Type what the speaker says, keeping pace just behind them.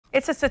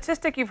It's a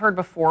statistic you've heard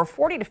before.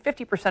 40 to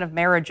 50% of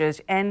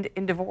marriages end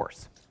in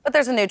divorce. But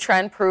there's a new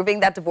trend proving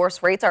that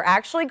divorce rates are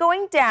actually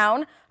going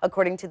down.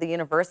 According to the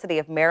University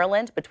of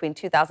Maryland, between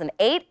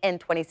 2008 and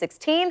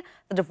 2016,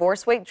 the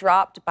divorce rate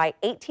dropped by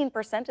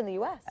 18% in the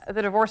U.S.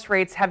 The divorce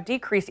rates have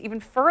decreased even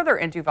further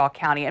in Duval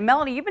County. And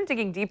Melanie, you've been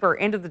digging deeper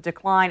into the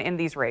decline in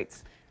these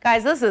rates.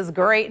 Guys, this is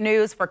great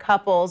news for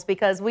couples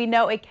because we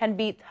know it can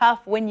be tough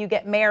when you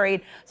get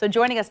married. So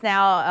joining us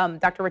now,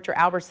 Dr. Richard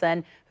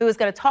Albertson, who is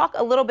going to talk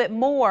a little bit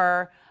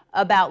more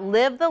about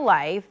Live the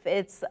Life.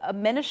 It's a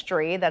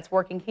ministry that's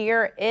working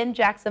here in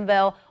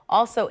Jacksonville,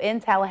 also in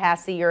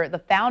Tallahassee. You're the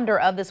founder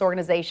of this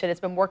organization. It's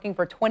been working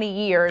for 20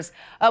 years.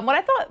 What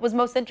I thought was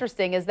most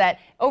interesting is that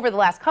over the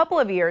last couple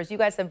of years, you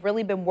guys have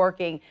really been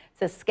working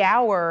to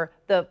scour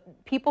the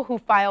people who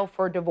file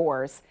for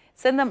divorce.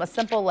 Send them a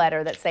simple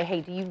letter that say,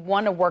 hey, do you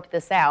want to work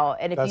this out?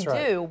 And if you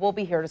do, we'll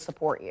be here to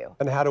support you.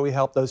 And how do we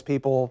help those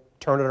people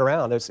turn it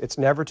around? It's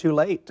never too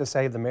late to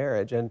save the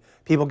marriage. And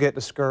people get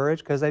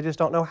discouraged because they just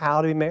don't know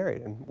how to be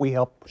married. And we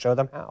help show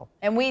them how.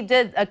 And we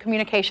did a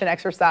communication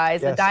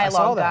exercise, a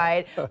dialogue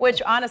guide,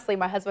 which honestly,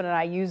 my husband and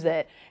I use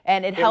it.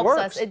 And it helps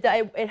us.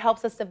 It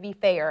helps us to be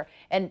fair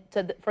and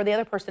for the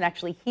other person to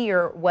actually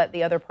hear what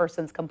the other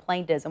person's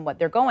complaint is and what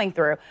they're going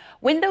through.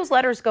 When those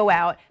letters go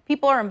out,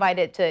 people are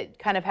invited to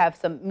kind of have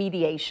some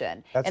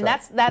mediation.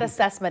 That's that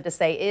assessment to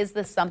say, is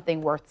this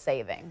something worth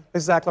saving?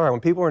 Exactly right. When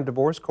people are in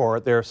divorce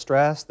court, they're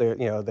stressed.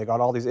 They got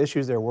all these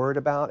issues they're worried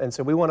about, and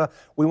so we want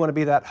to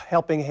be that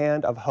helping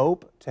hand of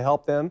hope to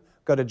help them.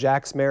 Go to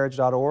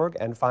jacksmarriage.org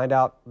and find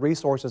out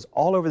resources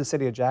all over the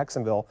city of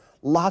Jacksonville.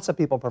 Lots of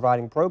people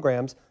providing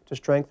programs to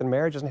strengthen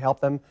marriages and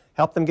help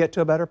them get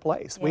to a better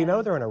place. We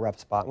know they're in a rough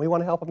spot, and we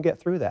want to help them get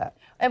through that.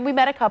 And we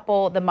met a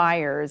couple, the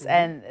Myers,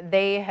 and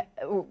they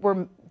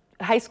were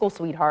high school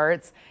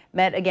sweethearts,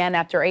 met again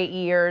after 8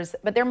 years,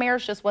 but their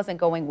marriage just wasn't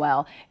going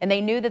well, and they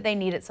knew that they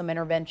needed some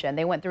intervention.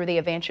 They went through the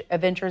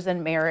Adventures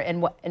in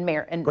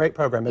Marriage. Great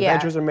program,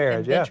 Adventures in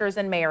Marriage. Adventures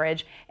in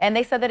Marriage, and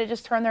they said that it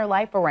just turned their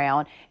life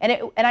around.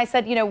 And I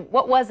said,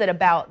 what was it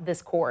about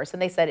this course?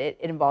 And they said it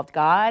involved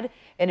God,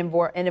 it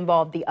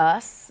involved the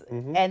us,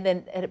 and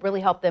then it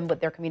really helped them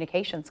with their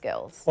communication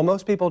skills. Well,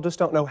 most people just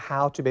don't know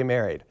how to be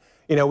married.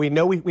 We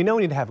know we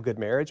need to have a good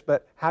marriage,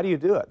 but how do you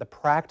do it? The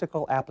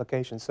practical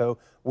application. So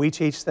we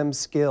teach them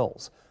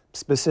skills,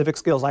 specific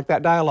skills, like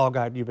that dialogue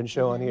guide you've been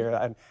showing here,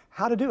 and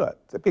how to do it,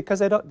 because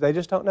they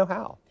just don't know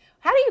how.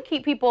 How do you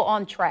keep people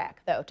on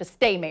track, though, to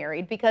stay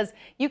married? Because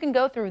you can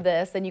go through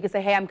this and you can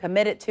say, hey, I'm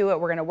committed to it,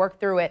 we're going to work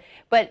through it.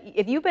 But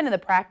if you've been in the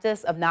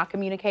practice of not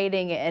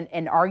communicating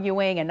and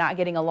arguing and not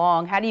getting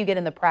along, how do you get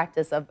in the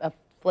practice of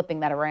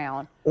flipping that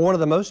around? One of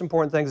the most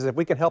important things is if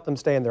we can help them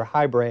stay in their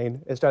high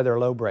brain instead of their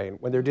low brain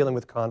when they're dealing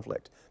with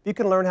conflict. If you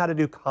can learn how to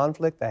do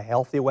conflict the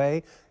healthy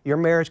way, your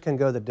marriage can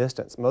go the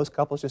distance. Most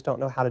couples just don't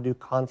know how to do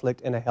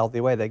conflict in a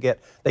healthy way. They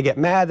get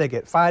mad, they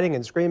get fighting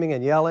and screaming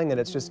and yelling, and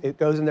it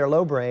goes in their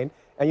low brain,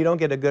 and you don't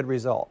get a good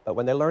result. But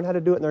when they learn how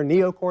to do it in their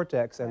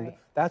neocortex, and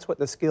that's what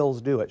the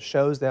skills do, it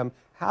shows them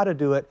how to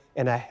do it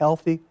in a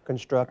healthy,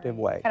 constructive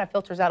way. It kind of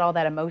filters out all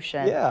that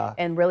emotion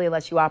and really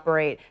lets you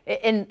operate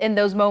in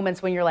those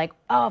moments when you're like,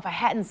 oh, if I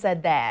hadn't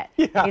said that.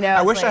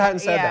 I wish I hadn't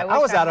said that. I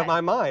was out of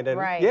my mind. And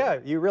yeah,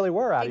 you really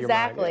were out of your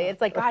mind. Exactly. It's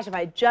like, gosh, if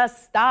I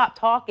just stopped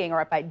talking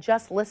or if I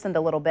just listened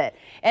a little bit.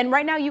 And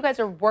right now you guys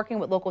are working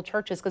with local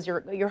churches because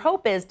your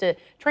hope is to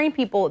train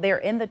people there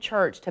in the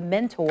church to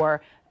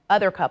mentor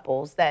other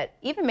couples that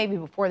even maybe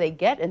before they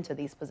get into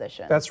these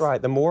positions. That's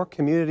right. The more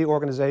community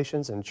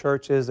organizations and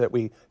churches that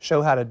we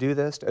show how to do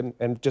this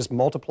and just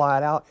multiply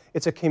it out,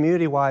 it's a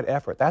community-wide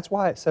effort. That's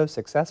why it's so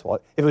successful.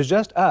 If it was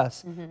just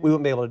us, we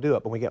wouldn't be able to do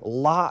it. But we get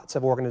lots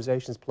of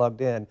organizations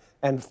plugged in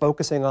and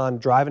focusing on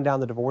driving down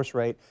the divorce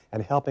rate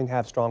and helping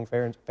have strong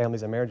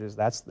families and marriages.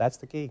 That's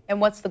the key.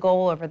 And what's the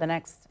goal over the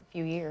next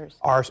few years?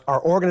 Our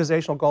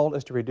organizational goal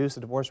is to reduce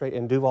the divorce rate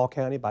in Duval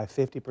County by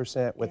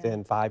 50%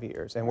 within 5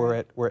 years, and we're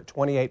at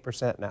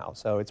 28% now,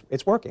 so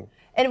it's working.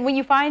 And when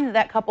you find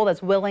that couple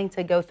that's willing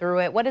to go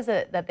through it, what is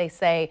it that they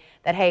say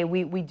that, hey,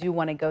 we do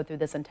want to go through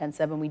this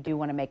intensive and we do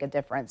want to make a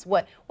difference?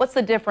 What's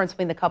the difference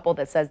between the couple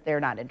that says they're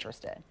not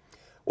interested?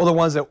 Well, the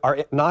ones that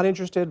are not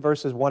interested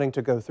versus wanting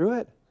to go through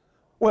it,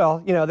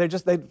 well,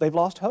 they've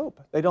lost hope.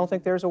 They don't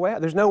think there's a way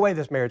out. There's no way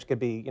this marriage could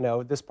be,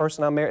 this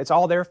person I'm married, it's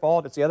all their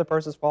fault, it's the other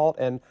person's fault,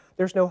 and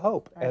there's no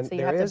hope. Right, and so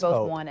you have to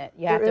both want it.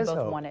 You have to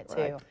both want it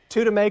too.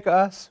 Two to make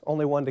us,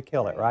 only one to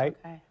kill it, right?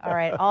 Okay. All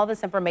right. All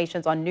this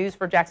information is on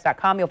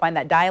newsforjacks.com. You'll find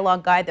that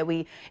dialogue guide that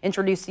we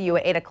introduced to you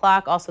at 8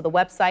 o'clock. Also the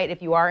website,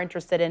 if you are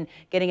interested in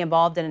getting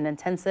involved in an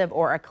intensive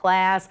or a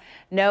class,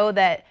 know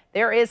that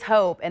there is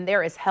hope and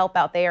there is help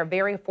out there.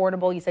 Very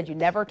affordable. You said you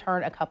never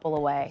turn a couple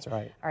away. That's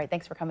right. All right.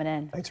 Thanks for coming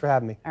in. Thanks for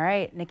having me. All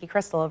right. Nikki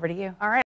Crystal, over to you. All right.